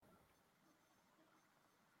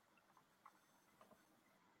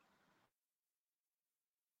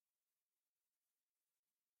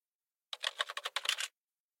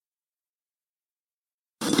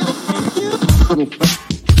Boom!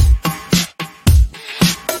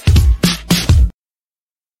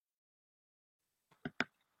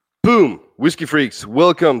 Whiskey freaks,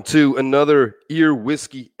 welcome to another Ear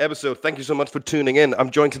Whiskey episode. Thank you so much for tuning in.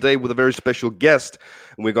 I'm joined today with a very special guest,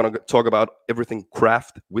 and we're going to talk about everything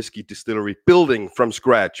craft whiskey distillery building from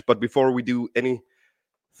scratch. But before we do anything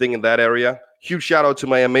in that area, huge shout out to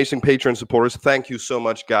my amazing Patreon supporters. Thank you so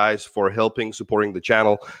much, guys, for supporting the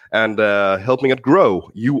channel and helping it grow.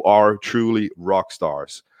 You are truly rock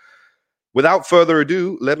stars. Without further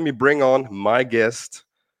ado, let me bring on my guest,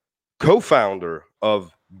 co-founder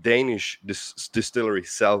of Danish distillery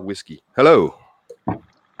Sal Whiskey. Hello.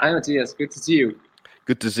 Hi, Matthias. Good to see you.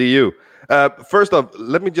 Good to see you. First off,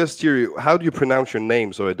 let me just hear you. How do you pronounce your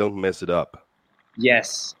name so I don't mess it up?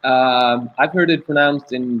 Yes, I've heard it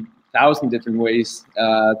pronounced in 1,000 different ways,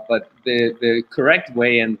 but the correct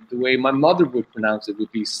way and the way my mother would pronounce it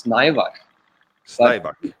would be Snævar.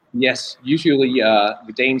 Snævar. Yes, usually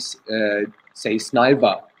the Danes say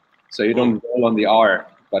Snævar, so you don't roll on the R,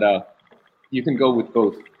 but you can go with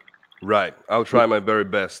both. Right. I'll try my very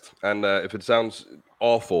best. And if it sounds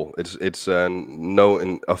awful, it's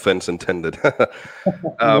no offense intended.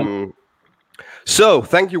 So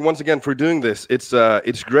thank you once again for doing this.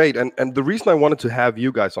 It's great. And the reason I wanted to have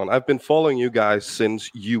you guys on, I've been following you guys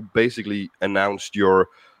since you basically announced your,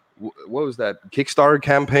 what was that, Kickstarter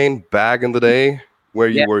campaign back in the day, where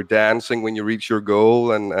you were dancing when you reached your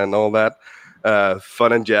goal and all that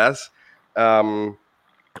fun and jazz.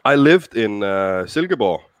 I lived in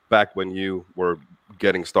Silkeborg back when you were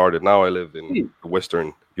getting started. Now I live in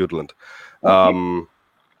Western Jutland. But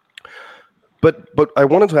I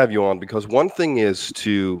wanted to have you on because one thing is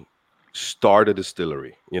to start a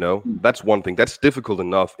distillery, that's one thing. That's difficult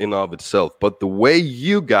enough in of itself. But the way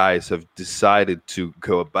you guys have decided to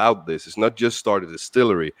go about this is not just start a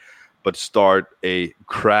distillery, but start a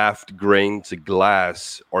craft grain to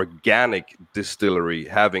glass organic distillery,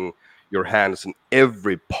 having your hands in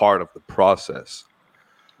every part of the process.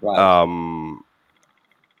 Right.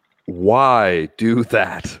 Why do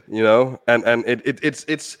that? And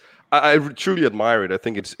it's I truly admire it. I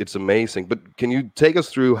think it's amazing. But can you take us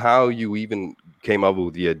through how you even came up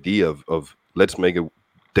with the idea of let's make a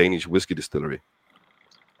Danish whiskey distillery?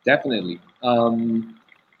 Definitely.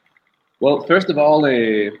 Well, first of all,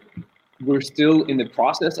 we're still in the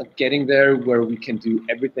process of getting there where we can do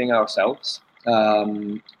everything ourselves.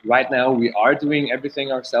 Right now we are doing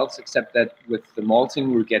everything ourselves, except that with the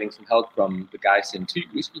malting we're getting some help from the guys in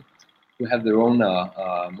Whisky, who have their own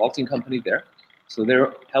malting company there. So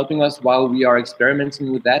they're helping us while we are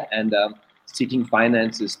experimenting with that and seeking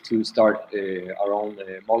finances to start our own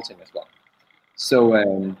malting as well.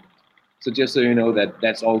 So just so you know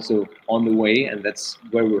that's also on the way, and that's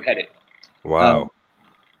where we're headed. Wow.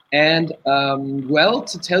 Well,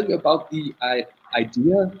 to tell you about the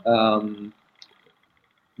idea,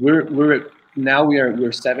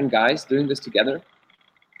 we're 7 guys doing this together,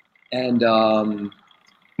 and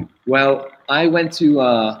well, I went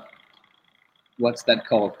to what's that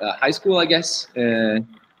called? High school, I guess, in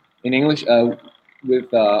English,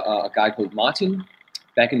 with a guy called Martin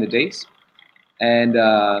back in the days, and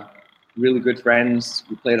really good friends.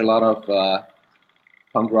 We played a lot of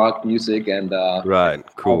punk rock music and right,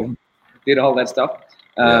 cool. Did all that stuff.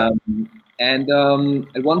 And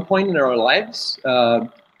at one point in our lives,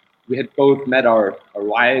 we had both met our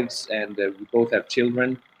wives, and we both have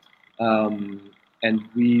children. And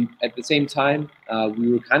we, at the same time, we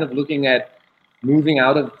were kind of looking at moving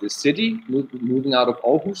out of the city, moving out of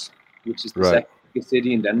Aarhus, which is the second biggest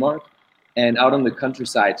city in Denmark, and out on the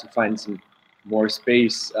countryside to find some more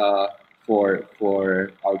space for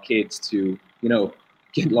our kids to,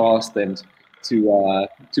 get lost and to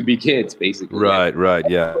be kids, basically. Right,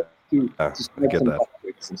 yeah. To I start get some that.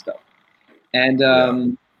 projects and stuff.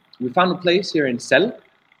 And we found a place here in Celle,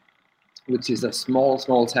 which is a small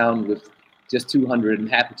town with just 200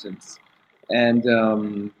 inhabitants.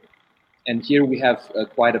 And here we have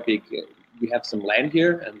quite a big, we have some land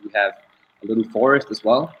here, and we have a little forest as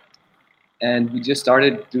well. And we just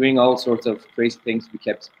started doing all sorts of crazy things. We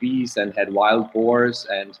kept bees and had wild boars,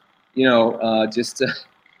 and just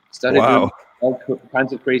started doing all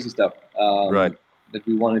kinds of crazy stuff that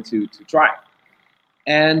we wanted to try.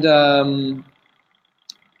 And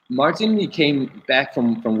Martin, he came back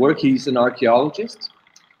from work. He's an archaeologist,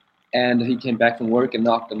 and he came back from work and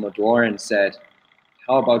knocked on my door and said,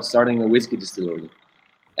 "How about starting a whiskey distillery?"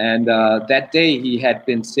 And that day he had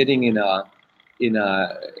been sitting in a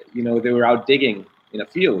they were out digging in a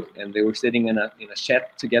field, and they were sitting in a shed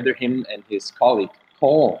together, him and his colleague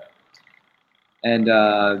Paul, and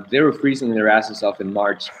they were freezing their asses off in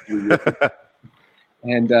March.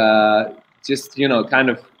 And just kind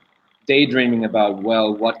of daydreaming about,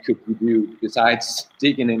 well, what could we do besides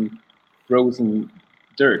digging in frozen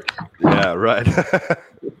dirt. Yeah, right.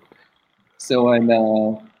 So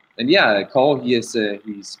and yeah, Cole,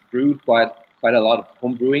 he's brewed quite a lot of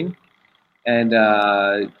home brewing, and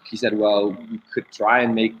he said, well, we could try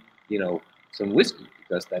and make some whiskey,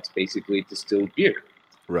 because that's basically distilled beer,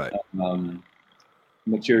 Right. um,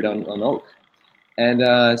 matured on oak.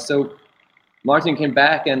 And so Martin came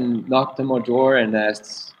back and knocked on my door and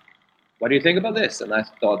asked, what do you think about this? And I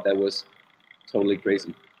thought that was totally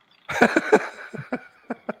crazy.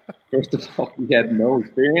 First of all, we had no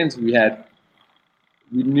experience. We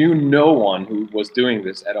knew no one who was doing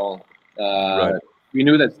this at all. Right. We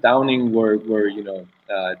knew that Downing were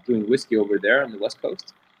doing whiskey over there on the West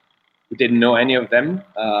Coast. We didn't know any of them.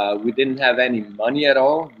 We didn't have any money at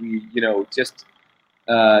all. We just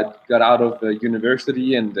got out of the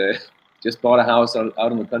university and just bought a house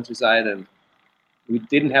out in the countryside, and we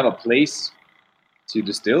didn't have a place to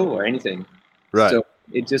distill or anything. Right. So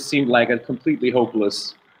it just seemed like a completely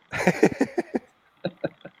hopeless.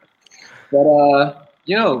 But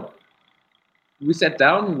we sat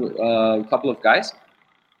down with a couple of guys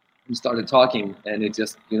and started talking, and it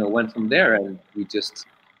just went from there. And we just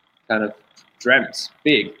kind of dreamt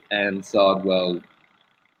big and thought, well,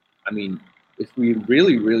 I mean, if we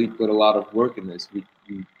really, really put a lot of work in this, we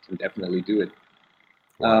can definitely do it.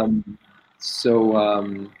 Wow.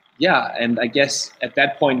 Yeah, and I guess at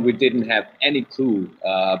that point we didn't have any clue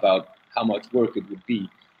about how much work it would be,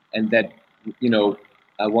 and that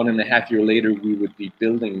 1.5 years later we would be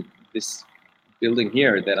building this building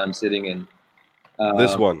here that I'm sitting in.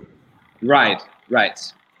 This one. Right,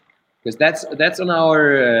 because that's on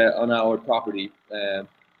our property,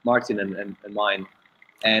 Martin and mine,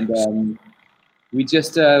 and we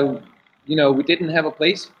just we didn't have a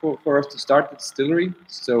place for us to start the distillery,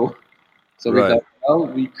 so we Right. thought, well,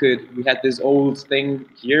 we had this old thing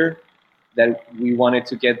here that we wanted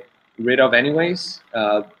to get rid of anyways,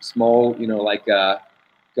 small, like a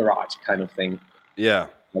garage kind of thing, Yeah.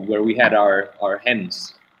 where we had our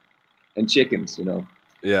hens and chickens,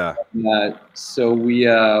 Yeah. So we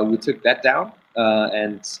took that down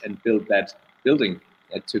and built that building.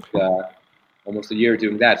 It took almost a year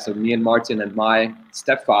doing that. So me and Martin and my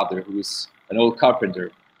stepfather, who's an old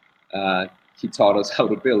carpenter, he taught us how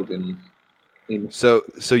to build in So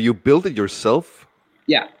you built it yourself?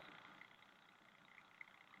 yeah.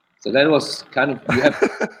 So that was kind of you have.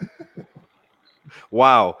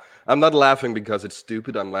 Wow. I'm not laughing because it's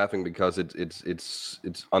stupid. I'm laughing because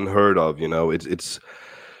it's unheard of, It's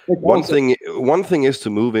one Also, thing. One thing is to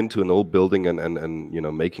move into an old building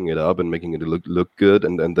and making it up and making it look good,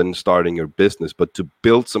 and then starting your business. But to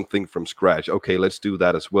build something from scratch, okay, let's do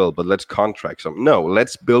that as well. But let's contract some. No,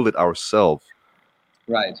 let's build it ourselves.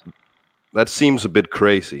 right. That seems a bit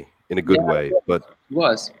crazy in a good Yeah, way, but it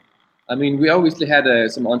was. I mean, we obviously had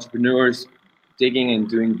some entrepreneurs digging and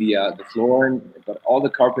doing the floor, but all the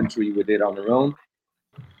carpentry we did on our own.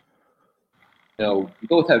 We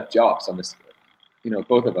both have jobs on this,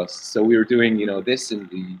 both of us. So we were doing, this in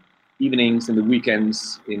the evenings and the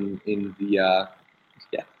weekends in the,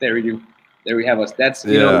 yeah, there we have us. That's,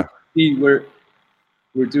 yeah,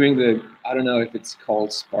 we're doing I don't know if it's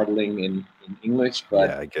called spartling in English, but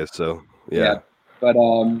yeah, I guess so. yeah, Yeah, but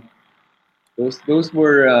those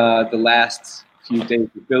were the last few days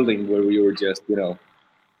of building where we were just,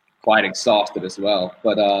 quite exhausted as well.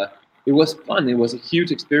 But it was fun. It was a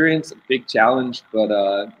huge experience, a big challenge, but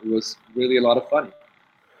it was really a lot of fun.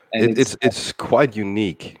 And it's quite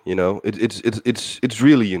unique, it's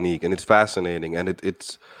really unique and it's fascinating, and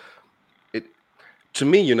it to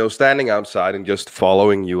me, standing outside and just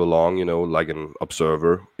following you along, like an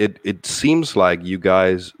observer, it seems like you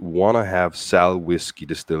guys want to have Sal Whiskey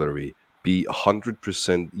Distillery be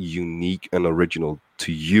 100% unique and original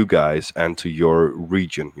to you guys and to your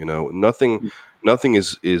region. Nothing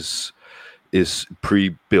is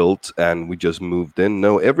pre-built and we just moved in.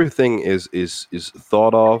 No, everything is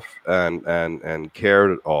thought of and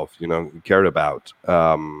cared of, cared about.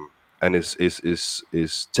 And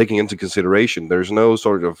is taking into consideration. There's no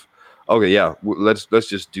sort of, okay, yeah, let's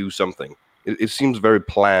just do something. It seems very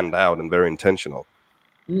planned out and very intentional.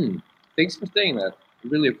 Thanks for saying that. I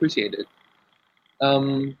really appreciate it.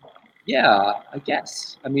 Yeah, I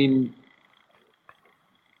guess. I mean,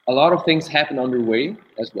 a lot of things happen underway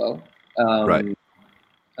as well. Right.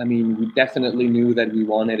 I mean, we definitely knew that we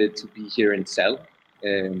wanted it to be here in Cell,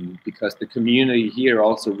 because the community here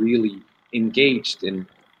also really engaged in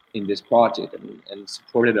this project and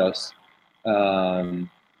supported us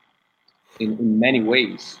in many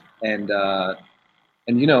ways. And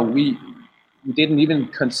we we didn't even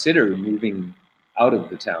consider moving out of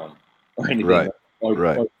the town or anything, Right.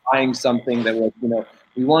 Right. or buying something that was,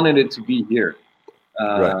 we wanted it to be here.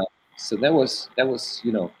 Right. So that was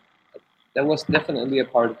definitely a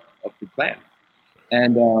part of the plan.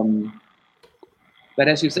 And but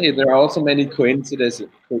as you say, there are also many coincidences.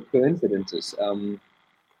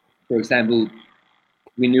 For example,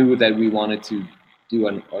 we knew that we wanted to do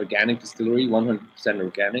an organic distillery, 100%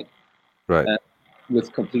 organic, Right.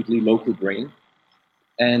 with completely local grain.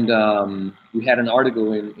 And we had an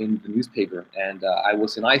article in the newspaper, and I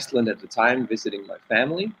was in Iceland at the time visiting my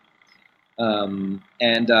family. And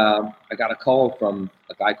I got a call from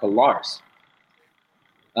a guy called Lars.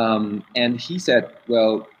 And he said,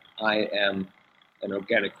 well, I am an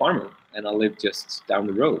organic farmer and I live just down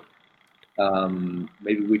the road.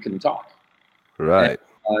 Maybe we can talk. And Right.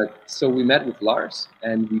 so we met with Lars,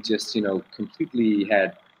 and we just, completely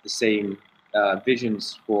had the same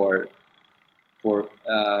visions for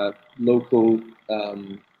local,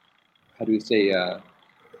 how do you say,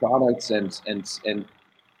 products and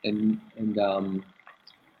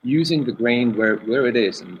using the grain where it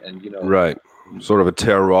is, and Right. Sort of a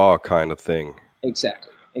terroir kind of thing.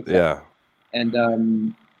 exactly. Yeah.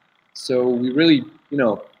 And so we really,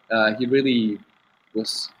 he really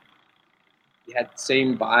was. He had the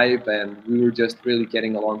same vibe, and we were just really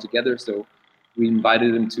getting along together. So we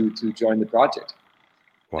invited him to join the project.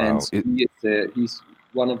 And Wow. so he's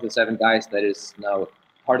one of the 7 guys that is now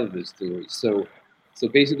part of the distillery. So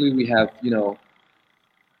basically, we have we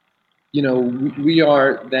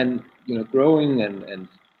are then growing and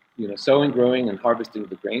sowing, growing, and harvesting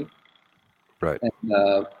the grain. Right. And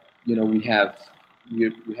we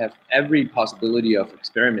have every possibility of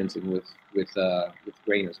experimenting with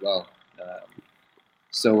grain as well.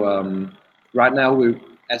 So right now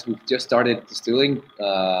as we've just started distilling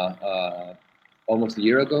almost a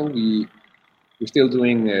year ago, we're still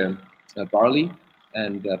doing barley,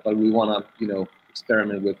 and but we want to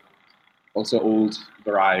experiment with also old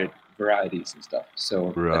varieties and stuff.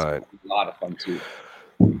 So that's Right. a lot of fun too.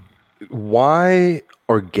 Why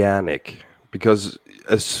organic? Because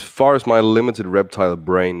as far as my limited reptile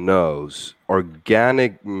brain knows,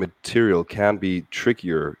 organic material can be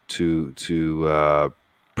trickier to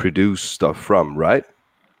produce stuff from, right?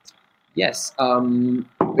 Yes,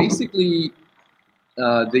 basically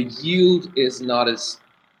the yield is not as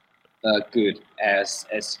good as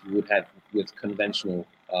you would have with conventional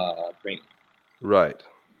grain. Right.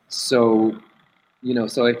 So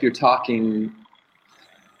so if you're talking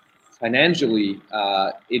financially,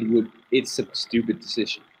 it's a stupid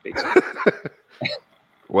decision basically.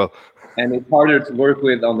 Well, And it's harder to work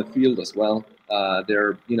with on the field as well.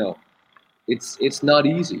 They're it's not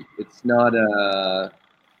easy. It's not how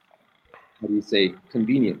do you say,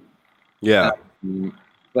 convenient. yeah. Um,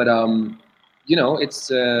 but it's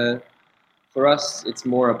for us. It's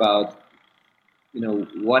more about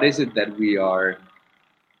what is it that we are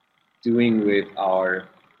doing with our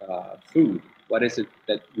food? What is it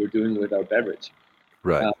that we're doing with our beverage?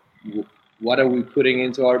 Right. Uh, what are we putting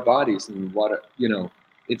into our bodies, and what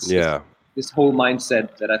it's Yeah. this whole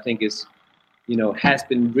mindset that I think is has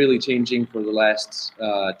been really changing for the last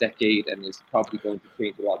decade, and is probably going to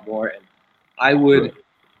change a lot more. And I would,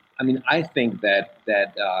 I mean, I think that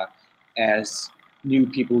as new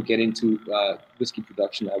people get into whiskey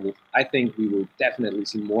production, I think we will definitely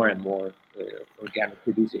see more and more organic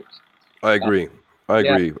producers. I Uh, agree. I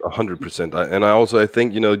yeah, agree 100%. And I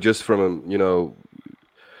think, just from a,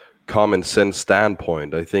 common sense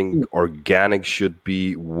standpoint, I think mm, organic should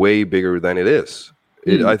be way bigger than it is.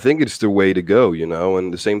 mm, I think it's the way to go,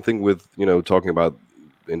 and the same thing with, talking about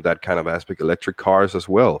in that kind of aspect, electric cars as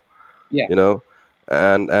well, yeah, you know,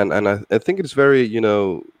 and I think it's very,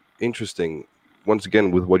 interesting once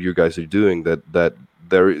again with what you guys are doing, that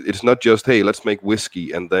it's not just, hey, let's make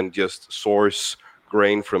whiskey and then just source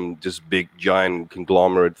grain from this big giant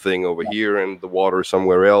conglomerate thing over here and the water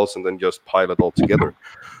somewhere else and then just pile it all together.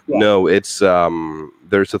 yeah, No, it's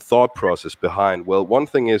there's a thought process behind. Well, one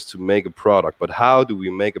thing is to make a product, but how do we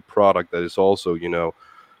make a product that is also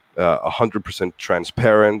 100%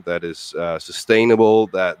 transparent, that is sustainable,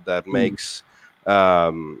 that mm, makes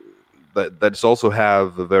that's also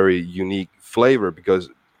have a very unique flavor? Because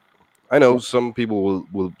I know yeah, some people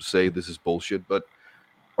will say this is bullshit, but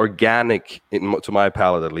organic, to my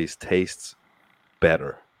palate at least, tastes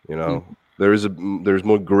better. mm, There's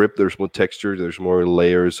more grip, there's more texture, there's more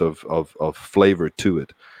layers of flavor to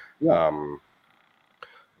it. yeah. Um,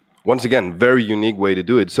 Once again, very unique way to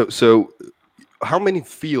do it. So how many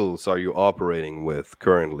fields are you operating with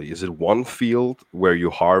currently? Is it one field where you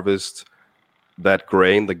harvest that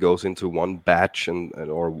grain that goes into one batch, and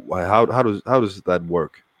or how does that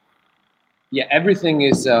work? Yeah, everything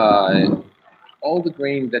is all the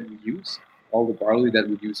grain that we use, all the barley that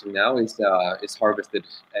we're using now is harvested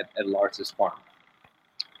at Lars's farm.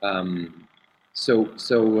 Um,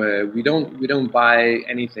 we don't buy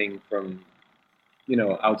anything from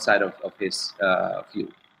outside of his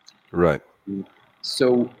field. Right.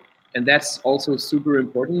 So, and that's also super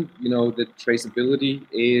important. The traceability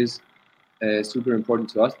is super important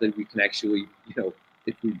to us, that we can actually,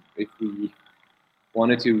 if we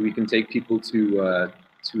wanted to, we can take people to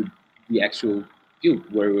the actual field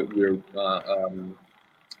where we're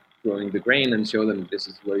growing the grain and show them this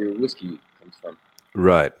is where your whiskey comes from.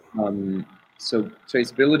 Right. Um, so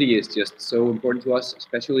traceability is just so important to us,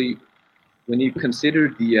 especially when you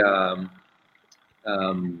consider um,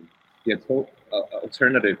 the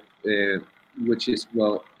alternative, which is,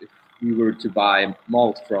 well, if we were to buy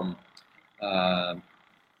malt uh,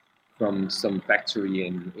 from some factory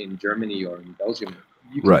in Germany or in Belgium,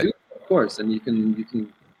 you can Right. do it, of course, and you can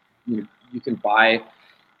buy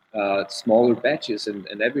smaller batches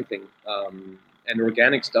and everything, and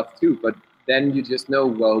organic stuff too. But then you just know,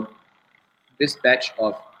 well, this batch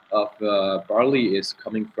of barley is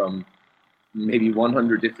coming from maybe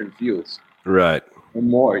 100 different fields Right. or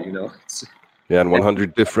more. It's, Yeah, and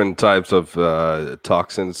 100 different types of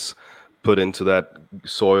toxins put into that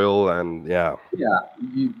soil, and yeah. yeah,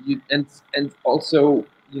 and also,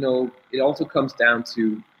 it also comes down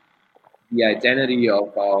to the identity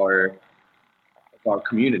of our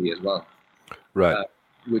community as well, Right. uh,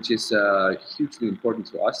 which is hugely important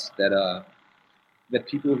to us. That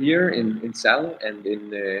people here in Sal and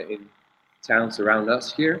in towns around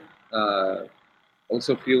us here uh,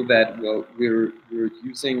 also feel that, well,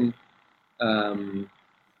 um,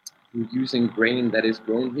 we're using grain that is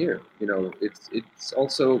grown here. It's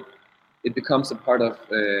also, it becomes a part of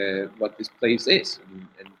what this place is,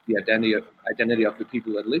 and the identity of the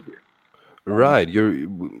people that live here. Um, Right.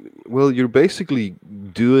 You're basically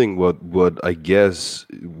doing what I guess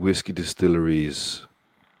whiskey distilleries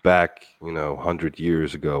back, 100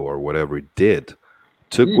 years ago or whatever it did.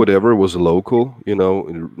 Took mm, whatever was local,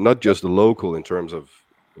 not just the local in terms of,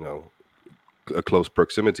 you know, a close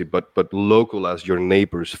proximity, but local as your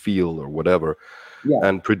neighbor's field or whatever, yeah,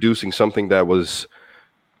 and producing something that was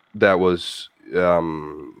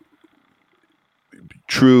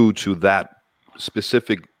true to that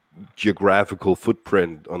specific geographical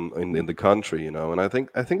footprint in the country, and I think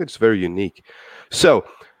it's very unique. So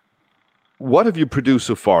what have you produced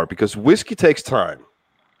so far? Because whiskey takes time.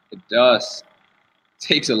 it does.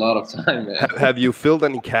 Takes a lot of time, man. Have you filled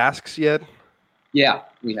any casks yet? Yeah,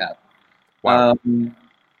 we have. Wow.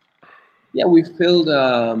 Yeah, we filled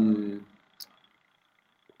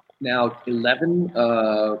now 11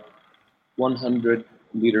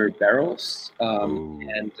 100-liter barrels, Oh,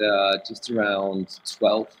 and just around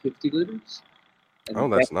 12 50 liters. And oh,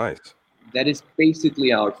 that's nice. that is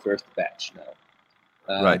basically our first batch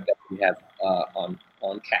now, Right. that we have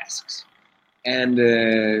on casks. And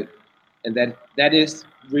that is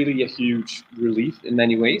really a huge relief in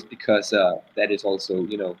many ways, because that is also,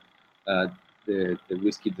 uh, the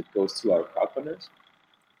whiskey that goes to our crowdfunders.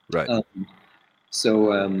 Right. Um,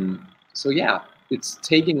 so yeah, it's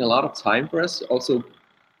taking a lot of time for us. Also,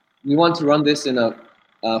 we want to run this in a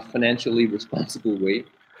financially responsible way.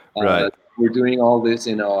 Right. We're doing all this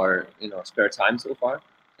in our spare time so far.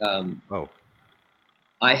 Um, Oh,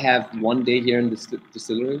 I have one day here in the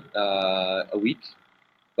distillery a week,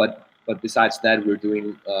 but besides that, we're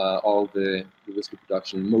doing all the whiskey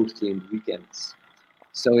production mostly in the weekends.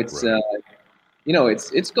 So it's right.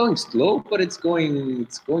 it's going slow, but it's going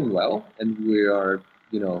well, and we are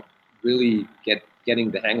really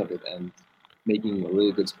getting the hang of it and making a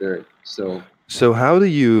really good spirit. So So how do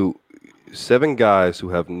you, seven guys who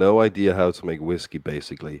have no idea how to make whiskey,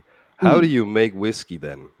 basically, how do mm, you make whiskey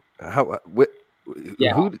then?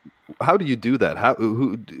 yeah, Who, how do you do that?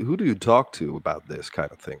 Who do you talk to about this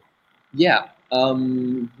kind of thing? yeah.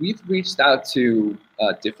 We've reached out to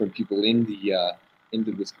different people in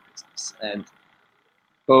the whiskey business, and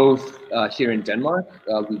both here in Denmark,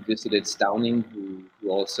 we visited Stauning, who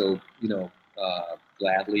also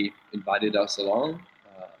gladly invited us along,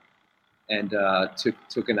 and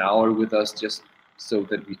took an hour with us, just so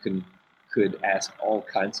that we could ask all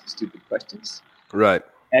kinds of stupid questions, Right.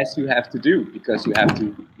 as you have to do, because you have to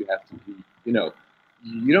be, you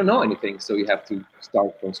don't know anything, so you have to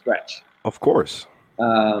start from scratch. Of course.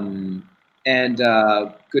 Um, and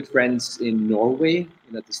good friends in Norway,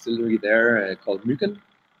 in a distillery there called Myggen,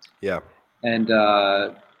 Yeah. and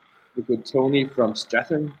the good Tony from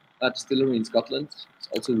Strathern Distillery in Scotland is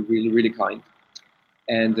also really, really kind.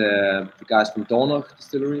 and the guys from Dornoch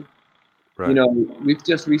Distillery. Right. We've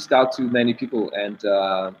just reached out to many people, and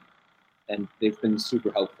they've been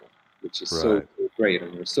super helpful, which is so Right. great,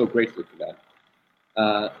 and we're so grateful for that.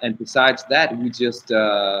 And besides that, we just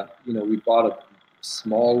we bought a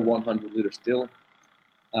small 100-liter still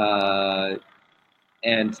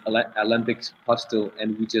and alembic pot still,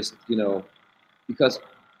 and we just because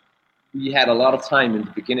we had a lot of time in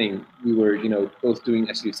the beginning. We were both doing,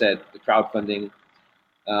 as you said, the crowdfunding.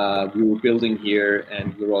 We were building here, and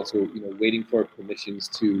we were also waiting for permissions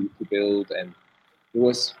to build, and there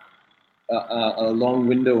was a long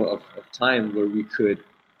window of time where we could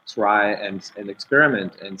try and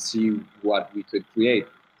experiment and see what we could create.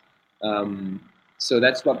 So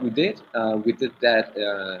that's what we did. We did that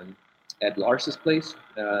at Lars's place,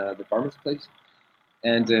 the farmer's place,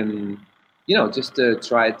 and just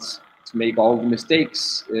tried to make all the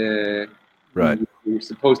mistakes Right. we were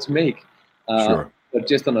supposed to make, Sure. but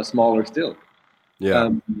just on a smaller scale. Yeah.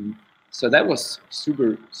 So that was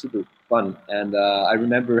super fun, and I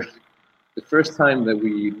remember the first time that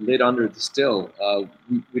we lit under the still.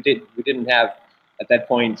 We didn't have at that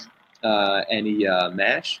point any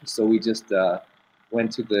mash, so we just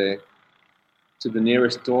went to the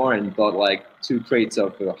nearest store and bought like 2 crates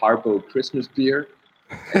of Harpo Christmas beer,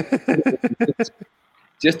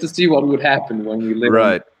 just to see what would happen when we lit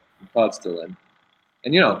on the pot still. And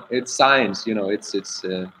it's science.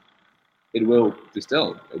 It will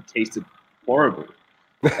distill. It tasted horrible.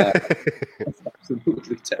 It's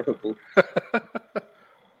absolutely terrible.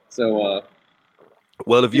 So.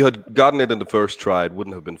 Well, if you had gotten it in the first try, it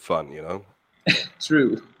wouldn't have been fun,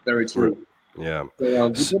 True, very true. Yeah. So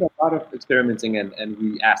we did a lot of experimenting, and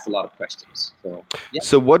we asked a lot of questions. So yeah.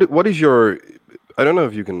 So what is your? I don't know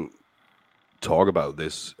if you can talk about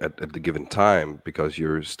this at the given time, because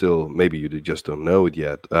you're still, maybe you just don't know it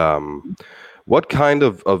yet. What kind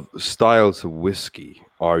of styles of whiskey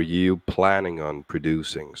are you planning on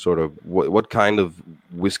producing? Sort of what kind of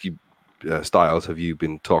whiskey styles have you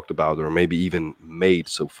been talked about, or maybe even made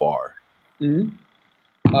so far? We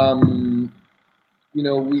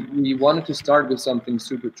wanted to start with something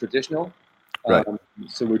super traditional. Right.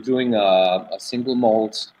 So we're doing a single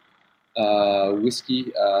malt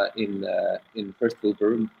whiskey in first fill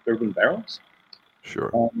bourbon barrels.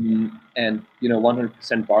 Sure. And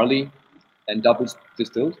 100% barley and double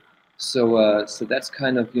distilled. So that's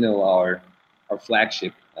kind of our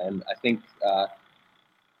flagship, and I think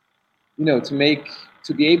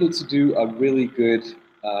to be able to do a really good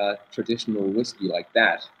traditional whiskey like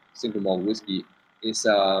that, single malt whiskey, is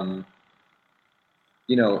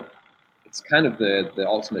it's kind of the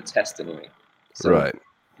ultimate test in a way. So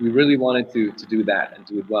we really wanted to do that and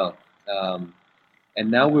do it well.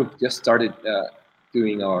 And now we've just started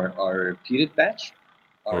doing our peated batch,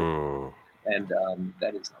 and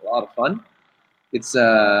that is a lot of fun. It's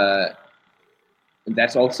and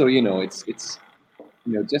that's also it's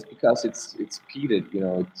just because it's peated,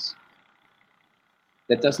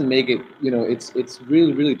 that doesn't make it, it's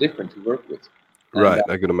really different to work with. Right,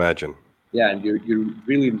 I can imagine. Yeah, and you're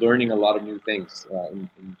really learning a lot of new things in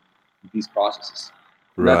these processes.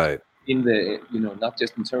 Right. Not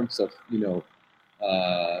just in terms of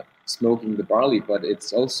smoking the barley, but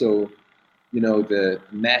it's also the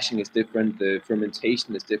mashing is different, the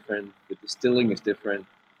fermentation is different, the distilling is different.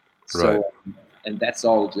 So and that's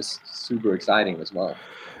all just super exciting as well.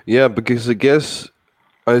 Yeah, because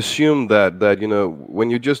I assume that when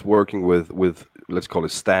you're just working with let's call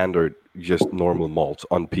it standard, just normal malt,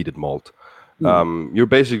 unpeated malt, you're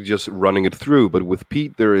basically just running it through. But with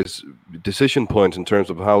peat, there is decision points in terms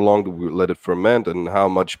of how long do we let it ferment, and how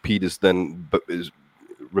much peat is then is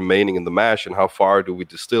remaining in the mash, and how far do we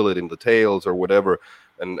distill it in the tails or whatever,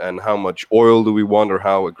 and how much oil do we want, or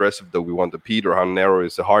how aggressive do we want the peat, or how narrow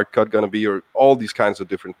is the hard cut going to be, or all these kinds of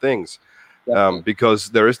different things. Because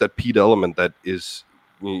there is that peat element that is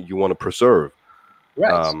you want to preserve.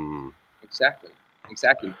 Right. Exactly.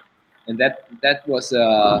 And that was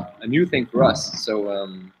a new thing for us.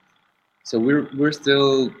 So we're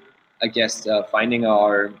still, I guess, finding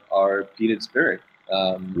our peated spirit.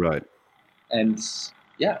 Right. And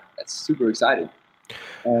yeah, that's super exciting.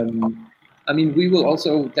 I mean, we will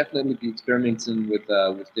also definitely be experimenting with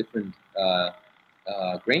different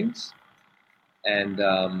grains, and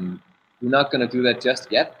we're not going to do that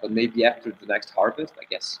just yet, but maybe after the next harvest, I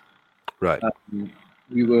guess. Right.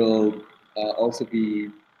 We will also be,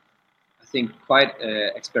 I think, quite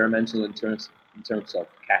experimental in terms of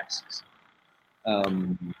casks.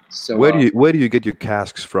 So where do you get your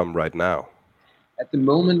casks from right now? At the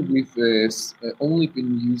moment, we've only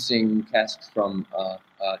been using casks from a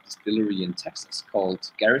distillery in Texas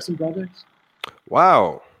called Garrison Brothers.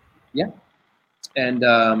 Wow. Yeah, and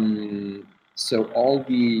so all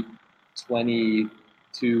the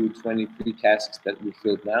 22, 23 casks that we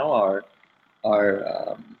filled now are.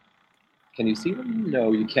 Can you see them?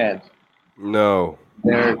 No, you can't. No.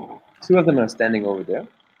 There, two of them are standing over there.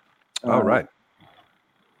 All Uh, right.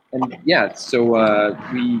 and yeah, so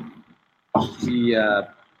we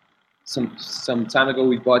some time ago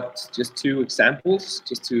we bought just two examples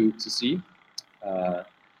just to see uh,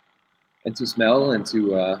 and to smell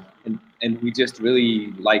and we just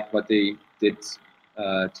really like what they did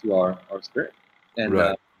to our spirit and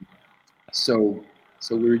Right. so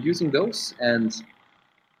so we're using those and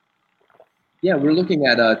yeah we're looking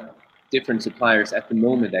at different suppliers at the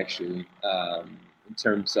moment actually in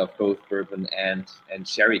terms of both bourbon and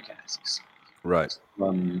sherry casks. Right.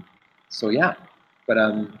 Um, so yeah, but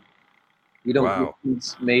we Wow.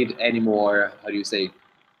 haven't made any more. How do you say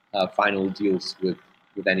final deals with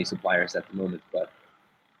any suppliers at the moment? But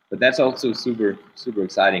that's also super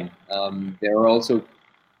exciting. There are also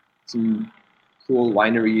some cool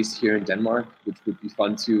wineries here in Denmark, which would be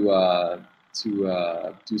fun to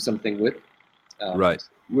do something with. Right.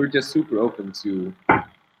 We're just super open to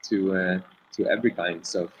to every kind of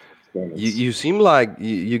experiments. You seem like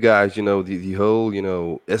you guys, the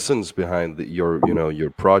whole, essence behind your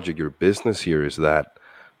project, your business here is that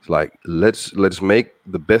it's like let's make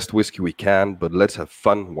the best whiskey we can, but let's have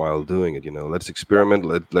fun while doing it. Let's Yeah, experiment.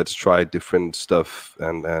 Let's try different stuff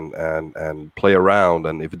and play around.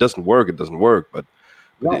 And if it doesn't work, it doesn't work. But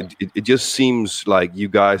right. it just seems like you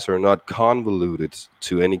guys are not convoluted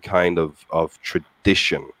to any kind of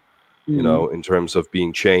tradition, Mhm. in terms of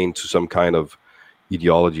being chained to some kind of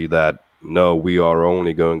ideology that no, we are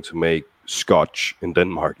only going to make Scotch in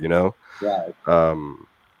Denmark. Right. Um,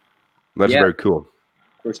 that's Yeah, very cool.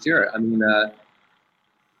 for sure. I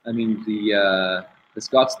mean the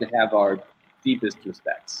Scots they have our deepest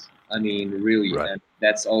respects. I mean, really, Right. and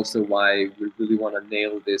that's also why we really want to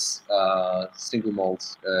nail this single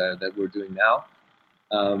malt that we're doing now.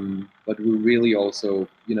 But we really also,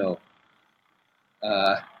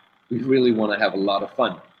 uh, we really want to have a lot of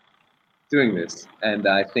fun doing this, and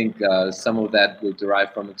I think some of that will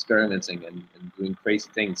derive from experimenting and doing crazy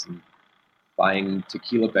things and buying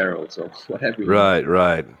tequila barrels or whatever. Right.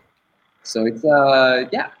 Right. So it's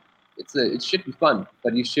yeah, it should be fun,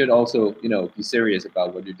 but you should also be serious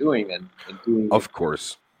about what you're doing and doing it Of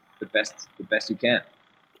course. the best you can.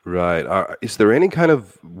 Right. Is there any kind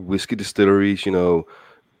of whiskey distilleries,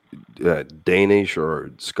 Danish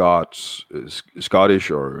or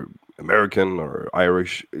Scottish or American or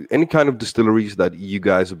Irish, any kind of distilleries that you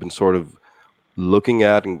guys have been sort of looking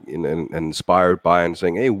at and inspired by and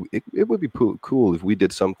saying, hey, it would be cool if we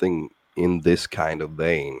did something in this kind of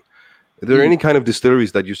vein? Are there Mm. any kind of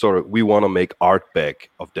distilleries that you sort of, we want to make Artbeck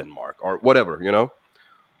of Denmark or whatever?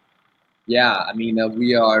 Yeah, I mean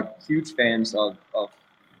we are huge fans of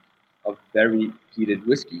very peated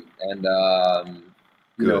whiskey, and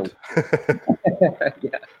you know Good.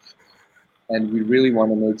 yeah, and we really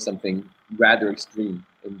want to make something rather extreme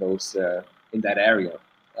in those in that area.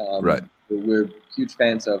 Right. We're huge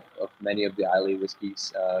fans of many of the Islay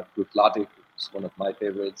whiskeys. Bruichladdich is one of my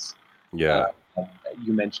favorites. Uh, Yeah.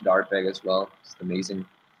 you mentioned Ardbeg as well; it's amazing.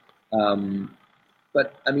 Um, but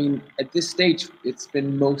I mean, at this stage, it's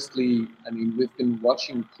been mostly. I mean, we've been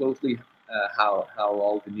watching closely how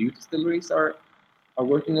all the new distilleries are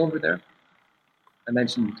working over there. I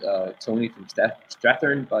mentioned Tony from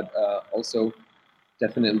Strathern, but also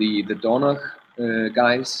definitely the Dornoch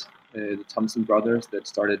guys, the Thompson brothers that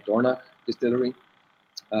started Dornoch Distillery,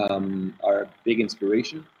 are a big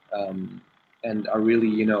inspiration and are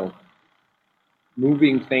really,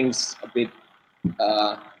 moving things a bit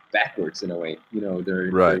uh, backwards in a way.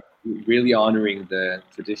 They're Right. really honoring the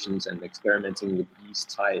traditions and experimenting with these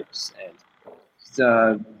types, and it's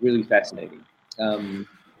really fascinating. Um,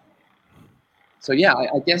 so yeah,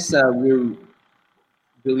 I guess we're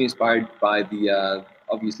really inspired by the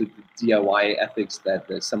obviously the DIY ethics that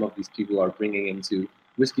some of these people are bringing into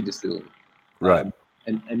whiskey distilling, Right.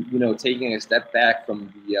 and taking a step back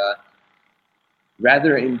from the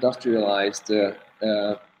rather industrialized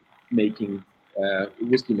making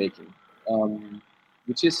whiskey making,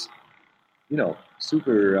 which is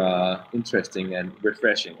super interesting and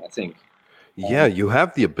refreshing. I think. Yeah, you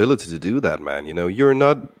have the ability to do that, man. You're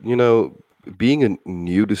not, being a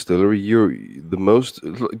new distillery, you're the most,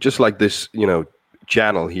 just like this,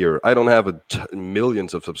 channel here. I don't have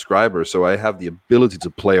millions of subscribers, so I have the ability to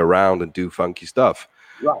play around and do funky stuff.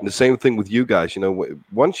 Right. And the same thing with you guys.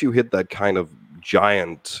 Once you hit that kind of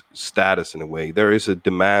giant status in a way, there is a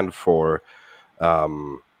demand for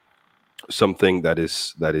um, something that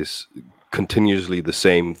is continuously the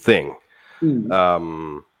same thing.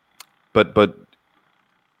 Mm. But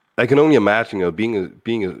I can only imagine,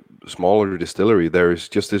 being a smaller distillery, there is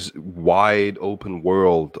just this wide open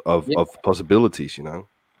world Yeah, of possibilities, you know.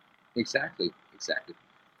 exactly, exactly.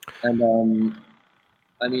 And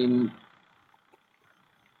I mean,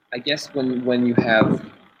 I guess when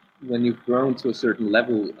you've grown to a certain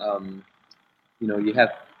level, you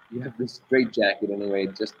have this straight jacket in a way.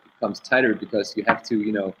 It just becomes tighter because you have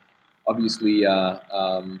to, obviously,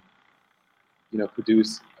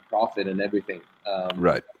 produce a profit and everything.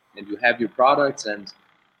 Right. And you have your products, and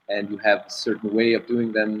you have a certain way of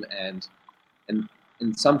doing them, and and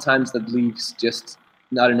sometimes that leaves just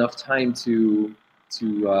not enough time to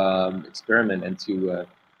experiment and to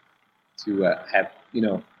have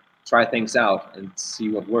try things out and see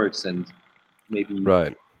what works, and maybe.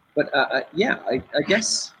 Right. But yeah, I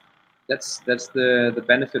guess that's the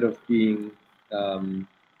benefit of being um,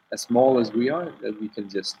 as small as we are, that we can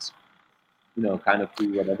just kind of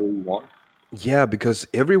do whatever we want. Yeah, because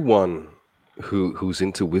everyone who's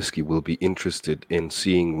into whiskey will be interested in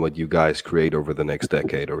seeing what you guys create over the next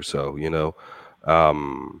decade or so, you know.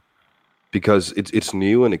 Um, because it's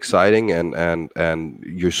new and exciting, and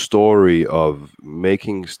your story of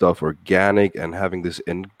making stuff organic and having this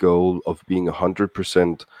end goal of being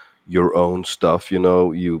 100% your own stuff, you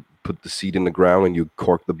know. You put the seed in the ground and you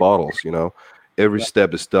cork the bottles, you know. Every Yeah.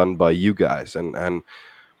 step is done by you guys, and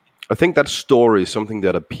I think that story is something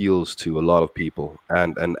that appeals to a lot of people,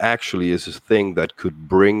 and actually is a thing that could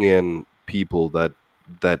bring in people that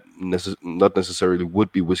not necessarily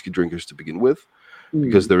would be whiskey drinkers to begin with,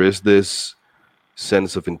 because Mm. there is this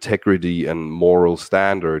sense of integrity and moral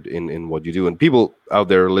standard in what you do. And people out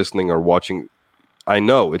there listening or watching, I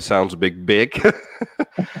know it sounds a big,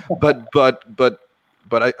 but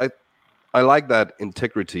I like that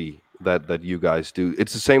integrity that you guys do.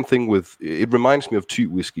 It's the same thing with. It reminds me of Toot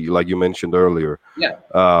Whiskey, like you mentioned earlier. Yeah.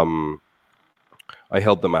 Um, I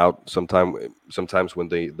help them out sometimes when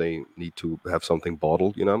they need to have something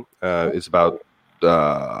bottled. You know, it's about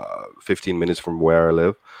 15 minutes from where I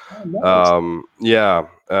live. Oh, nice. Yeah,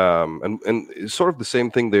 and it's sort of the same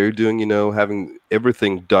thing they're doing, you know, having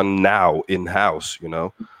everything done now in house, you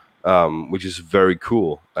know, which is very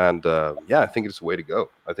cool. And yeah, I think it's the way to go.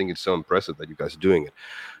 I think it's so impressive that you guys are doing it.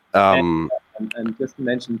 And, Um, and just to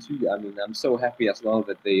mention too, I mean, I'm so happy as well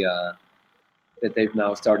that they've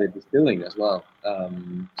now started distilling as well.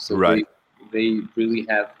 So right. they really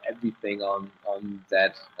have everything on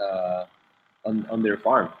that on their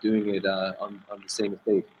farm, doing it on the same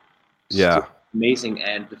estate. It's just Yeah. amazing,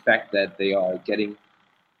 and the fact that they are getting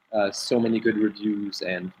so many good reviews,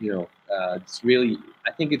 and it's really,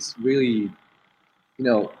 I think it's really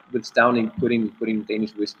astounding, putting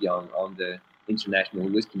Danish whiskey on the international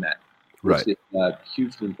whiskey map, which Right. is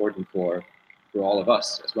hugely important for all of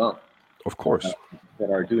us as well, Of uh, course. that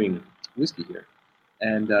are doing whiskey here.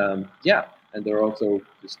 And yeah, and they're also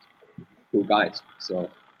just cool guys. So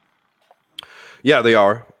Yeah, they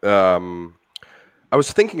are. I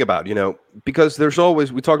was thinking about, you know, because there's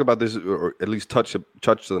always, we talked about this, or at least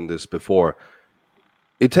touched on this before.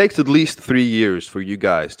 It takes at least 3 years for you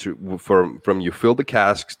guys to from you fill the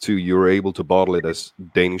casks to you're able to bottle it as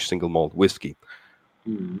Danish single malt whiskey.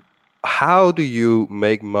 mm, How do you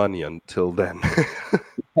make money until then?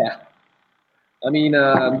 yeah, I mean,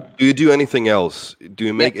 Do you do anything else? Do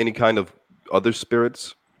you yeah, make any kind of other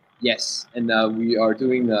spirits? yes, and we are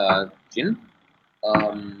doing gin,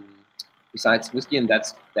 um, besides whiskey, and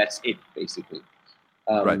that's it basically.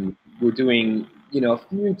 Right. We're doing a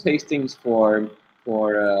few tastings for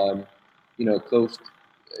closed,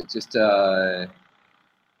 just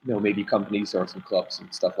maybe companies or some clubs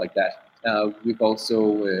and stuff like that. We've also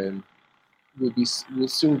we'll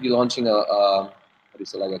soon be launching a what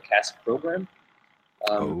is it, like a cask program,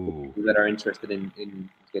 for Oh, people that are interested in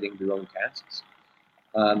getting their own casks.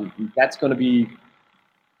 That's going to be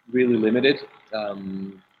really limited,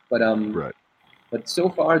 um, but um, right. but so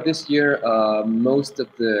far this year, most of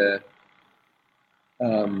the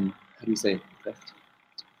how do you say,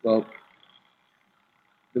 well,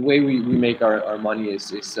 the way we make our money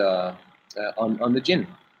is on the gin.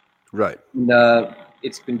 Right. And,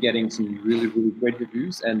 it's been getting some really great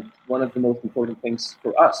reviews, and one of the most important things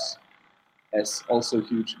for us as also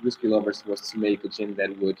huge whiskey lovers was to make a gin that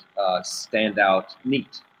would stand out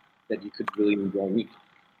neat, that you could really enjoy neat.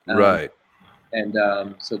 Um, Right. and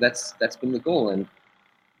so that's been the goal. And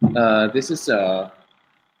this is the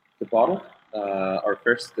bottle, our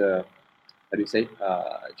first how do you say,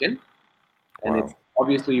 gin, and it's Wow.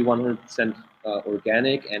 obviously 100%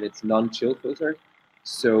 organic, and it's non-chill filtered.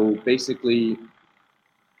 So basically,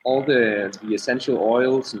 all the essential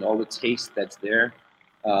oils and all the taste that's there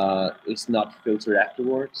is not filtered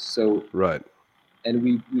afterwards. So Right. and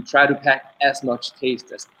we try to pack as much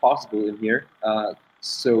taste as possible in here.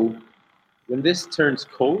 So when this turns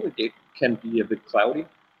cold, it can be a bit cloudy,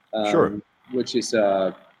 Sure. which is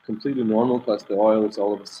completely normal because the oils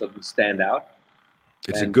all of a sudden stand out.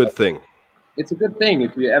 It's a And good thing. it's a good thing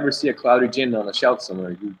if you ever see a cloudy gin on a shelf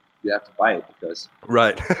somewhere, you have to buy it because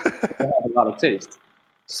Right. it has a lot of taste.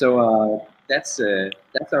 So that's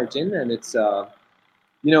our gin, and it's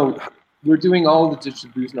you know, we're doing all the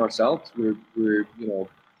distribution ourselves. We're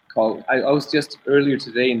called. I was just earlier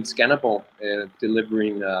today in Scannable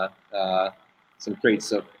delivering some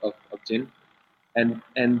crates of gin,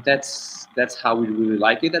 and that's how we really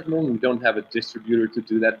like it at the moment. We don't have a distributor to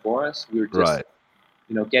do that for us. We're just Right.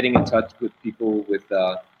 getting in touch with people with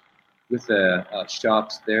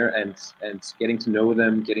shops there and getting to know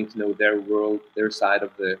them, getting to know their world, their side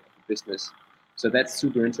of the business. So that's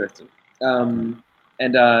super interesting.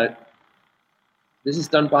 And this is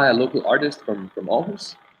done by a local artist from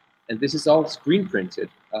Aarhus, and this is all screen printed.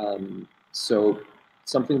 So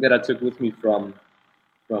something that I took with me from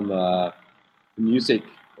music.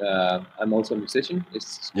 I'm also a musician. Is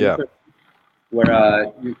screen Yeah. print,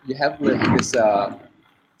 where you have this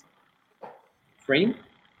frame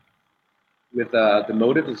with the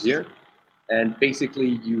motive is here, and basically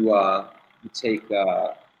you take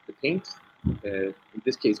the paint. In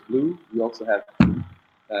this case, blue. You also have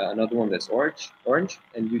another one that's orange,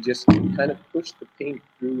 and you just kind of push the paint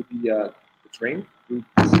through the frame, through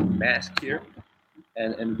this mask here,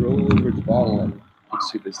 and roll over the bottle, and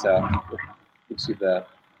gives you this gives you the print.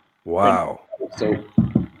 Wow. So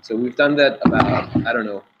so we've done that about I don't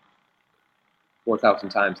know 4,000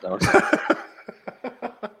 times now.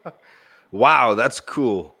 Wow, that's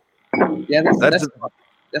cool. Yeah, That's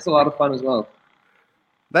that's a lot of fun as well.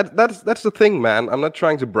 that's the thing, man. I'm not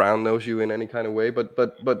trying to brown nose you in any kind of way, but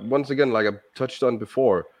once again, like I touched on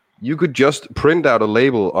before, you could just print out a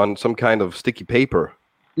label on some kind of sticky paper,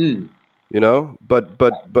 Mm. you know. But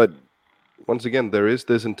once again, there is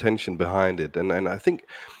this intention behind it, and I think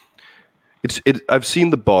it. I've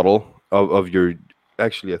seen the bottle of your.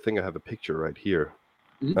 Actually, I think I have a picture right here.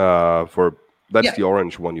 Mhm. For that's Yeah. the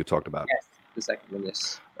orange one you talked about. Yes. The second one,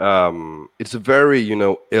 yes. It's a very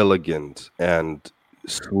elegant and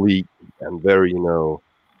sleek and very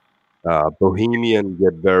bohemian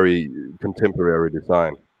yet very contemporary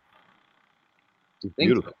design. It's Thanks.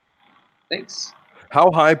 beautiful. Thanks.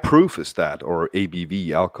 How high proof is that, or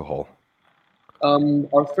ABV alcohol?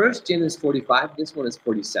 Our first gin is 45. This one is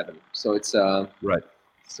 47. So Right.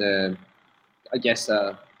 it's I guess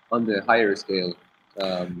on the higher scale.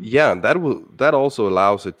 Yeah, and that also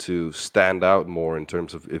allows it to stand out more in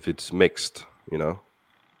terms of if it's mixed.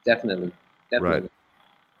 Definitely, Right. definitely.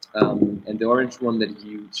 And the orange one that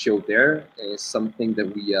you showed there is something that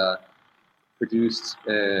we produced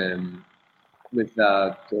with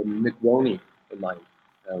the Negroni in mind,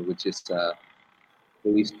 which is a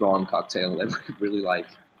really strong cocktail that we really like.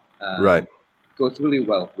 Right. Goes really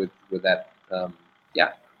well with that.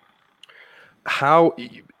 Yeah. How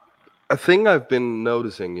a thing I've been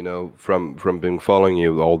noticing, from being following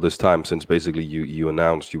you all this time since basically you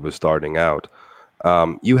announced you were starting out.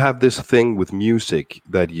 You have this thing with music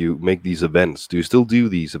that you make these events. Do you still do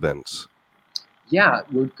these events? Yeah,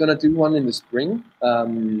 we're gonna do one in the spring.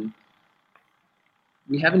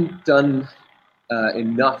 We haven't done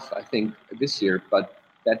enough, I think, this year, but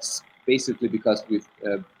that's basically because we've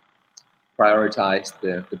prioritized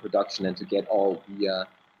the production and to get all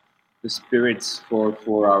the spirits for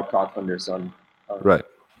our crowdfunders Right.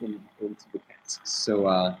 into the casks.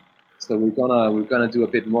 So we're gonna do a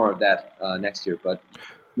bit more of that next year. But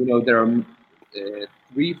there are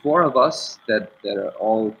 3-4 of us that are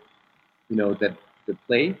all that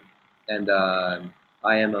play, and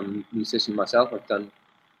I am a musician myself. I've done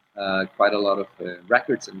quite a lot of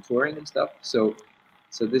records and touring and stuff. So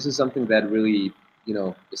this is something that really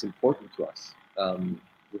is important to us.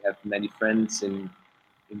 We have many friends in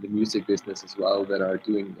the music business as well that are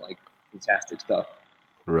doing like fantastic stuff.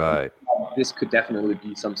 Right. This could definitely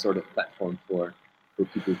be some sort of platform for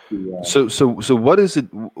people to. So what is it?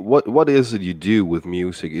 What is it you do with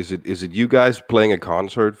music? Is it you guys playing a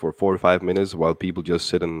concert for 4 or 5 minutes while people just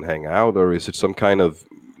sit and hang out, or is it some kind of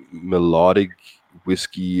melodic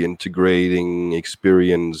whiskey integrating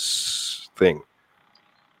experience thing?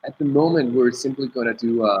 At the moment, we're simply going to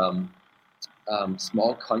do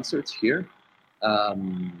small concerts here,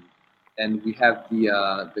 um, and we have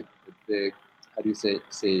the how do you say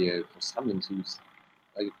forsamlingshus,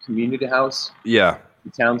 like a community house, Yeah.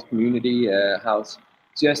 the town's community house.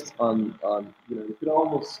 just on you could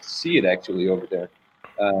almost see it actually over there.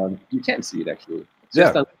 You can see it actually. It's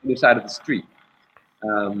just Yeah. on the other side of the street.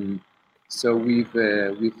 Um, so we've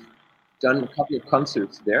done a couple of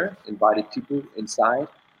concerts there, invited people inside,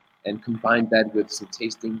 and combined that with some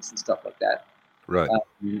tastings and stuff like that. Right.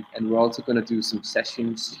 And we're also going to do some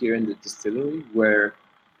sessions here in the distillery where,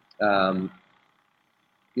 um,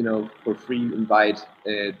 for free invite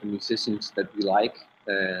the musicians that we like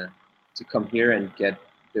to come here and get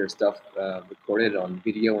their stuff recorded on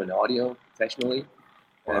video and audio professionally,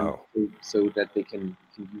 and Wow. so that they can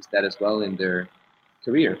use that as well in their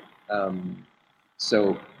career. Um,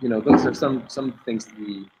 so those are some things that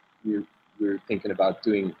we're, we're thinking about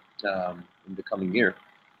doing in the coming year.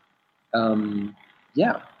 Um,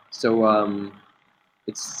 yeah. So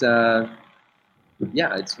it's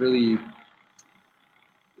it's really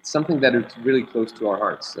it's something that is really close to our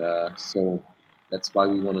hearts. So that's why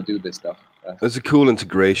we want to do this stuff. It's a cool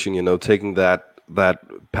integration, taking that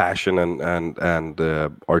passion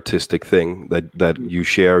and artistic thing that you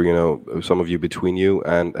share, some of you between you,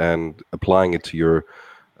 and applying it to your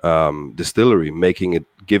distillery,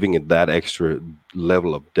 giving it that extra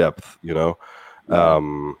level of depth, Right.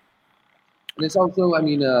 Um, And it's also, I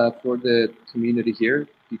mean, for the community here,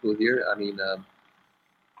 people here. I mean,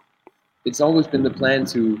 it's always been the plan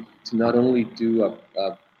to not only do a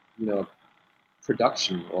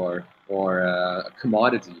production or a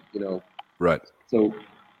commodity, right, So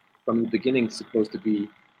from the beginning, it's supposed to be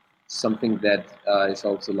something that is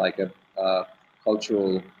also like a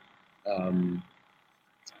cultural um,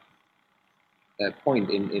 point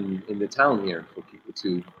in the town here for people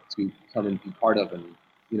to come and be part of, and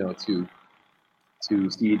to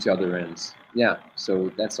see each other, and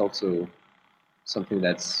so that's also something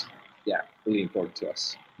that's really important to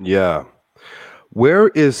us. yeah. Where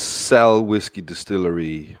is Sal Whiskey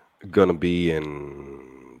Distillery gonna be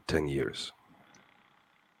in 10 years?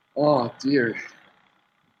 Oh dear.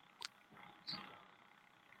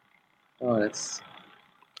 Oh, that's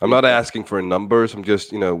I'm good not question. asking for numbers. I'm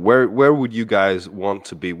just, where would you guys want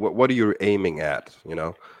to be? What are you aiming at?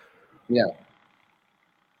 Yeah,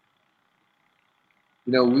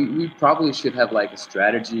 we probably should have like a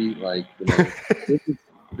strategy, like this is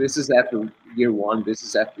this is after year one, this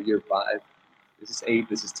is after year five, this is eight,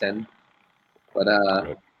 this is 10. But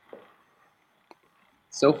Right.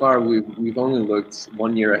 so far we've only looked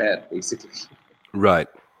 1 year ahead, basically. Right.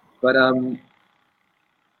 But I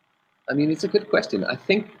mean, it's a good question. I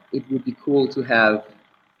think it would be cool to have,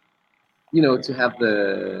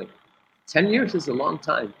 the 10 years is a long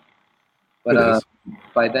time. But It is.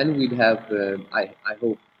 by then we'd have I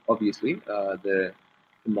hope obviously the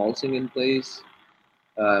mulching in place.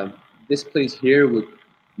 Uh, this place here would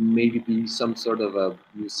maybe be some sort of a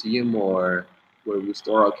museum or where we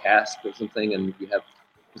store our cask or something, and we have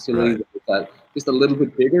Right. facilities that just a little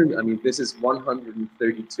bit bigger. I mean, this is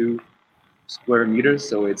 132 square meters,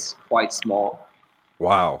 so it's quite small.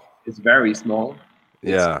 Wow. It's very small.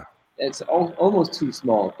 It's Yeah. almost too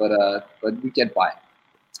small, but we get by.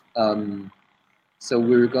 Um, so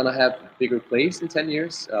we're gonna have a bigger place in 10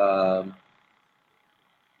 years.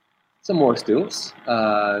 Some more stills,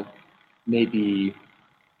 maybe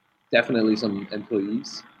definitely some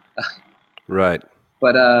employees. Right.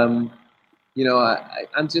 But I'm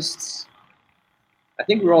just. I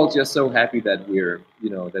think we're all just so happy that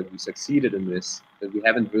we succeeded in this, that we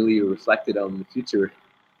haven't really reflected on the future.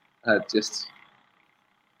 Just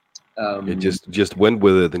It um, just went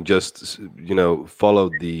with it and just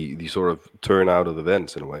followed the sort of turnout of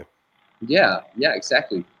events in a way. yeah,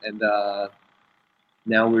 exactly. And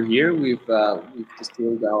now we're here. We've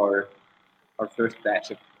distilled our first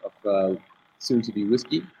batch of soon to be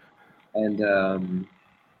whiskey, and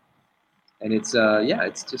it's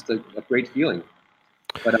just a great feeling.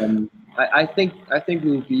 But I think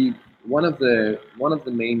we'll be one of the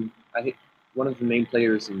main I think one of the main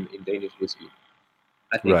players in Danish whiskey.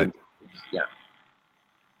 I think Right. yeah.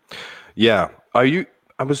 Yeah.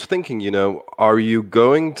 I was thinking, are you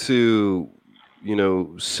going to,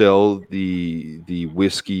 sell the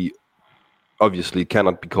whiskey? Obviously, it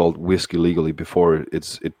cannot be called whiskey legally before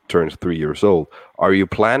it turns 3 years old. Are you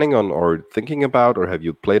planning on or thinking about, or have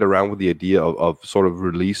you played around with the idea of sort of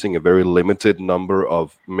releasing a very limited number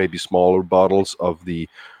of maybe smaller bottles of the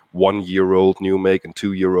 1 year old new make and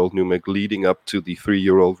 2 year old new make leading up to the 3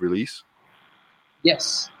 year old release?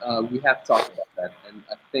 Yes, we have talked about that, and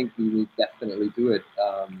I think we will definitely do it.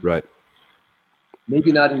 Right.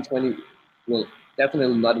 Maybe not in 20. Well,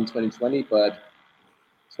 definitely not in 2020, but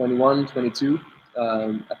 21, 22.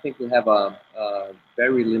 I think we'll have a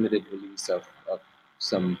very limited release of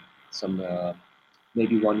some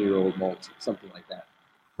maybe 1 year old malt, something like that.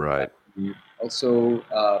 Right. Also,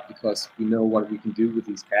 because we know what we can do with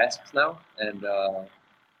these casks now, and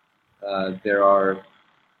there are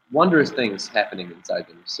wondrous things happening inside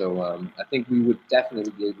them. So I think we would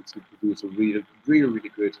definitely be able to produce a really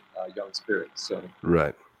good young spirit.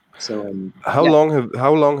 Right. So How yeah,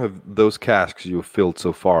 long have those casks you filled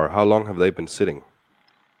so far? How long have they been sitting?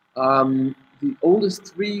 the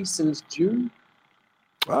oldest three since June.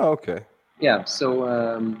 Oh, okay. Yeah. So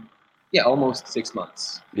yeah, almost 6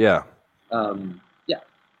 months. Yeah. Yeah.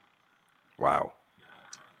 Wow.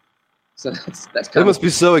 So that's That kind of must be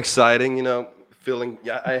so exciting, filling.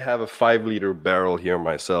 Yeah, I have a 5 liter barrel here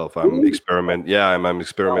myself. really I'm wow.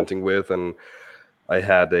 experimenting with, and I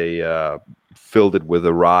had filled it with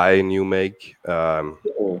a rye new make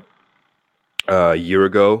Cool. a year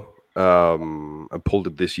ago. I pulled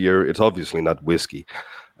it this year. It's obviously not whiskey,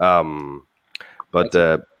 um, but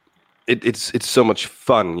That's it's so much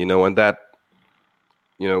fun, and that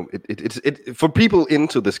it's for people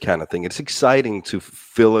into this kind of thing. It's exciting to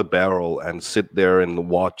fill a barrel and sit there and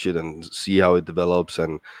watch it and see how it develops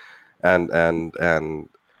and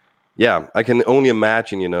yeah, I can only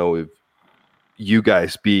imagine, if you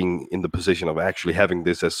guys being in the position of actually having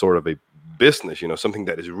this as sort of a business, something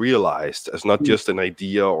that is realized as not just an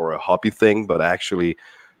idea or a hobby thing, but actually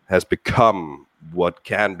has become what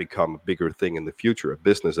can become a bigger thing in the future, a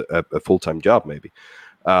business, a full-time job maybe.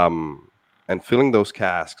 And filling those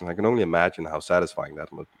casks, and I can only imagine how satisfying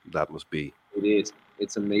that must be. it is.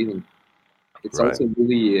 It's amazing. It's Right. also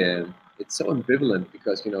really it's so ambivalent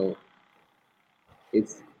because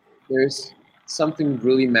it's there's something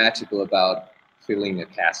really magical about filling a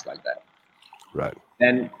cask like that. Right.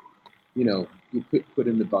 Then you put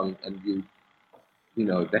in the bung and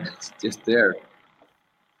then it's just there,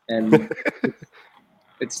 and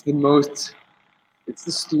it's the most it's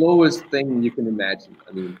the slowest thing you can imagine.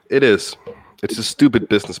 I mean, It is. It's a it's stupid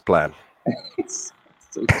business plan. it's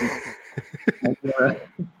so stupid. And,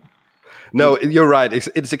 No, you're right.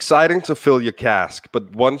 It's exciting to fill your cask,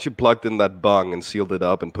 but once you plugged in that bung and sealed it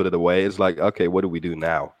up and put it away, it's like, okay, what do we do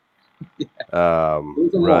now? there's more.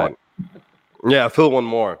 Right. Yeah, fill one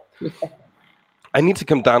more. I need to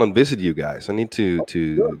come down and visit you guys. I need to Sure.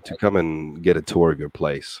 to to come and get a tour of your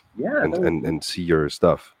place Yeah, and that would be and see your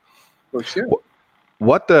stuff. for sure.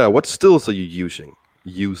 What stills are you using?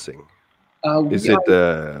 Is We it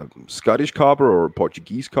are Scottish copper or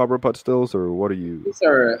Portuguese copper pot stills, or what are you? these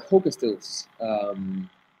are hoka stills. And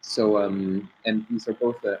these are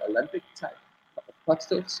both the Olympic type pot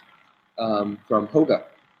stills from Hoga,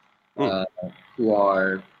 Hmm, uh, who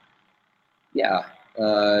are yeah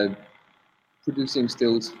uh, producing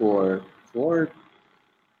stills for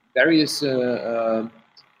various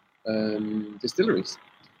distilleries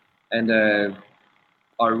and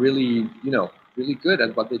are really really good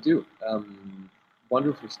at what they do.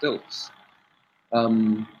 Wonderful stills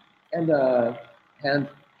and hand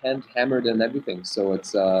hand hammered and everything. So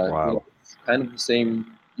it's wow. it's kind of the same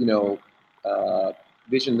uh,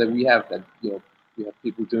 vision that we have, that we have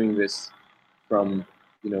people doing this from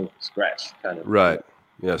scratch kind of Right.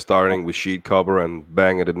 Yeah, starting with sheet copper and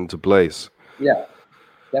banging it into place. yeah,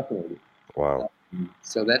 definitely. Wow.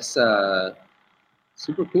 So that's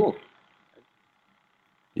super cool.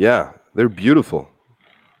 Yeah, they're beautiful.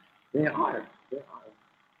 They are. They are.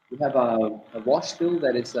 We have a wash still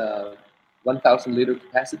that is 1,000 liter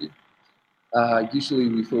capacity. Usually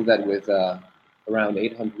we fill that with around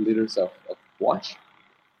 800 liters of wash,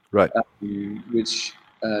 Right. which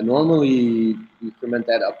normally we ferment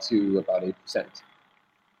that up to about 8%.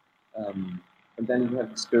 And then we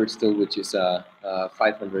have the spirit still, which is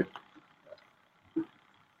 500.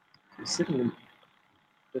 Sitting in,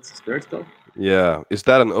 that's the spirit still. Yeah. Is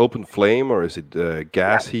that an open flame or is it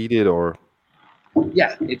gas heated or?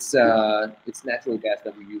 Yeah, it's natural gas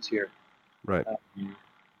that we use here. Right. Um,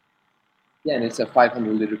 yeah, and it's a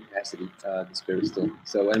 500 liter capacity, the spirit still.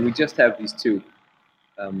 So, and we just have these two.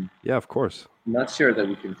 Yeah, of course. I'm not sure that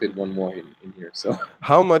we can fit one more in here. So,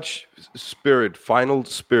 How much final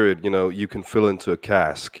spirit, you can fill into a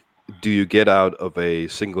cask do you get out of a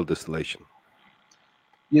single distillation?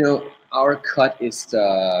 our cut is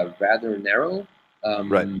rather narrow.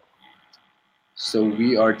 Right. Um, so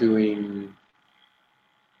we are doing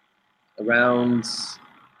around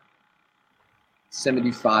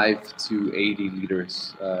 75 to 80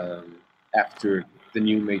 liters after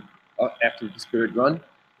the after the spirit run.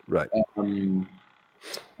 Right. Um,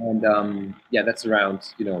 and yeah, that's around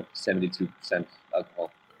 72%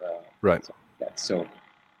 alcohol. Right. Something like that. So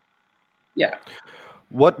yeah,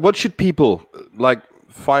 What should people like?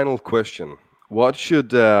 Final question. What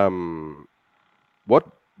should what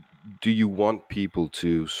do you want people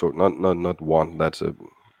to sort not want? That's a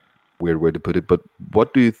weird way to put it, but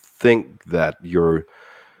what do you think that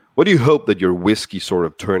what do you hope that your whiskey sort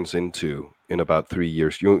of turns into in about 3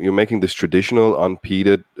 years? You're making this traditional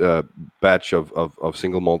unpeated batch of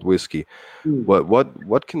single malt whiskey. Mm.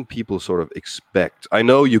 What can people sort of expect? I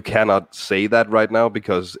know you cannot say that right now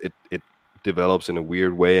because it develops in a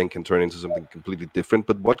weird way and can turn into something completely different.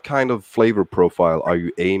 But what kind of flavor profile are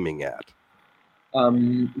you aiming at?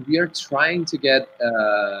 We are trying to get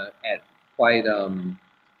at quite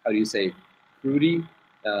how do you say, fruity,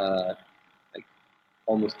 like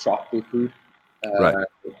almost tropical fruit Right,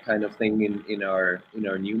 kind of thing in our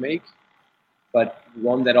new make, but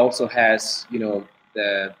one that also has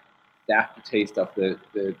the aftertaste of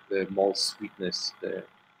the malt sweetness, the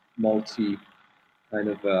malty kind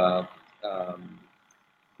of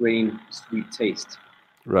grain sweet taste.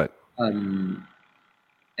 right, Um,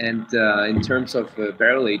 and in terms of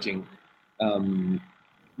barrel aging, um,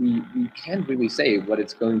 we can't really say what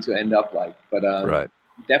it's going to end up like, but right,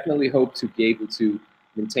 definitely hope to be able to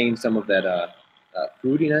maintain some of that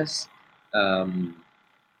fruitiness. Um,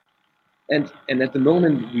 and at the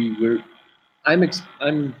moment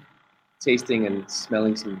I'm tasting and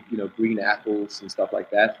smelling some green apples and stuff like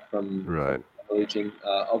that from right. aging.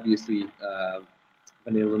 Obviously,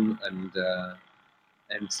 vanilla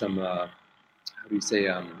and some how do you say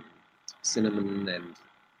cinnamon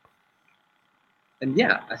and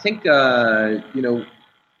yeah, I think I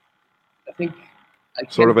think I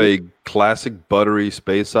Sort can't. of a classic buttery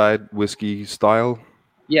Speyside whiskey style.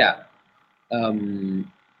 Yeah, um,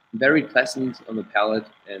 very pleasant on the palate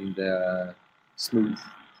and smooth.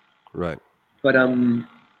 Right. But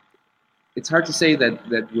it's hard to say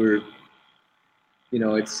that we're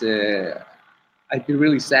it's. I'd be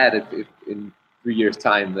really sad if in 3 years'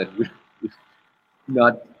 time that we've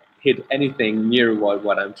not hit anything near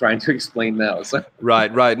what I'm trying to explain now. So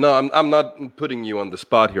Right, right. No, I'm not putting you on the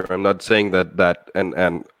spot here. I'm not saying that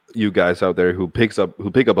and you guys out there who pick up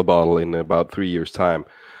a bottle in about 3 years' time.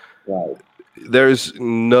 right, There's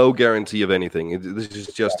no guarantee of anything. This is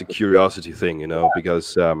just a curiosity thing,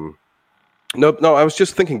 because no, I was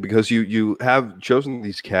just thinking because you have chosen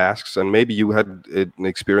these casks, and maybe you had an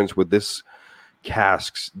experience with these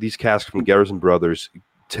casks from Garrison Brothers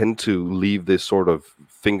tend to leave this sort of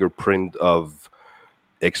fingerprint of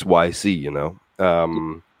XYZ.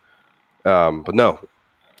 But no,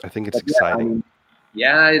 I think it's but yeah, I exciting. mean,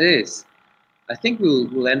 yeah, it is. I think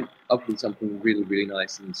we'll end up with something really really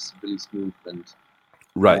nice and really smooth and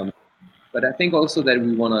Right, um, but I think also that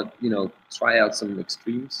we want to try out some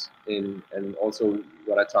extremes in and also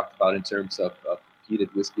what I talked about in terms of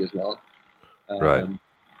peated whiskey as well. right,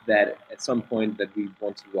 That at some point that we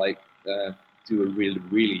want to do a really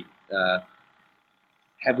really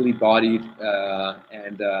heavily bodied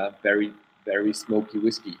and very very smoky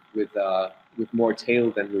whiskey with more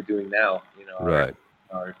tail than we're doing now in right.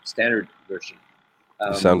 our standard version.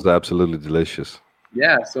 It sounds Um, absolutely delicious.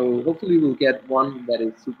 yeah, so hopefully we'll get one that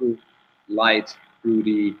is super light,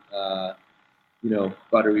 fruity,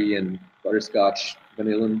 buttery and butterscotch,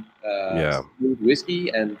 vanilla, Yeah. smooth whiskey,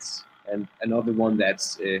 and another one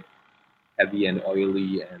that's heavy and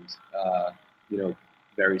oily and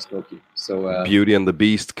very smoky. So Beauty and the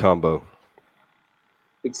Beast combo.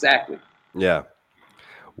 exactly. Yeah.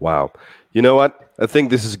 Wow. You know what? I think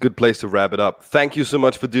this is a good place to wrap it up. Thank you so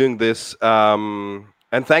much for doing this.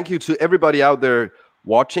 And thank you to everybody out there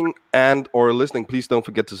watching and or listening. Please don't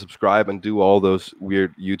forget to subscribe and do all those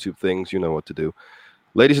weird YouTube things. You know what to do.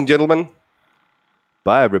 Ladies and gentlemen,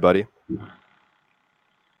 bye everybody.